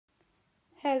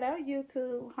Hello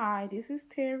YouTube. Hi, this is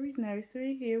Terri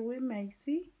Nursery here with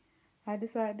Macy. I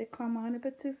decided to come on and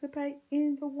participate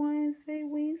in the Onesie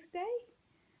Wednesday.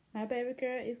 My baby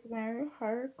girl is wearing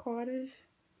her Carter's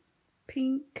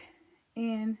pink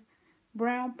and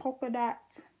brown polka dot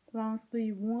long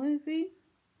sleeve onesie.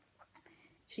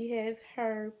 She has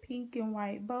her pink and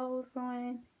white bows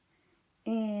on,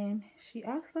 and she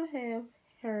also have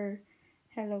her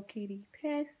Hello Kitty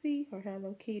Patsy,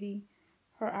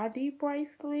 her ID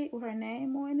bracelet with her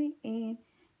name on it. And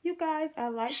you guys, I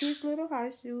like these little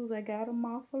house shoes. I got them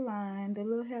off a line. The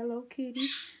little Hello Kitty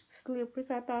slippers.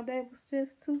 I thought that was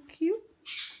just too cute.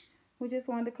 We just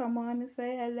wanted to come on and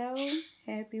say hello.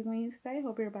 Happy Wednesday.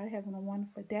 Hope everybody having a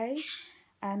wonderful day.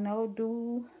 I know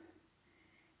due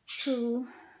to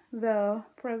the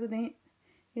president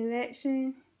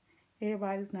election,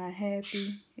 everybody's not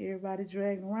happy. Everybody's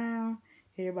dragging around.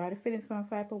 Everybody feeling some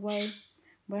type of way.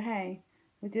 But hey,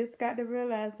 we just got to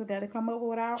realize we got to come up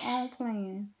with our own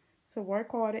plan to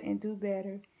work harder and do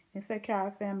better and take care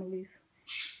of our families.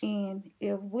 And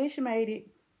if Bush made it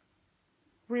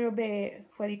real bad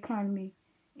for the economy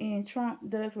and Trump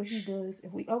does what he does,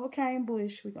 if we overcame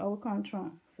Bush, we can overcome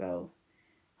Trump. So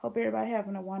hope everybody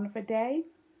having a wonderful day.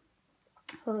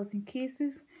 Hugs and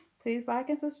kisses. Please like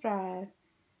and subscribe.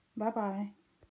 Bye-bye.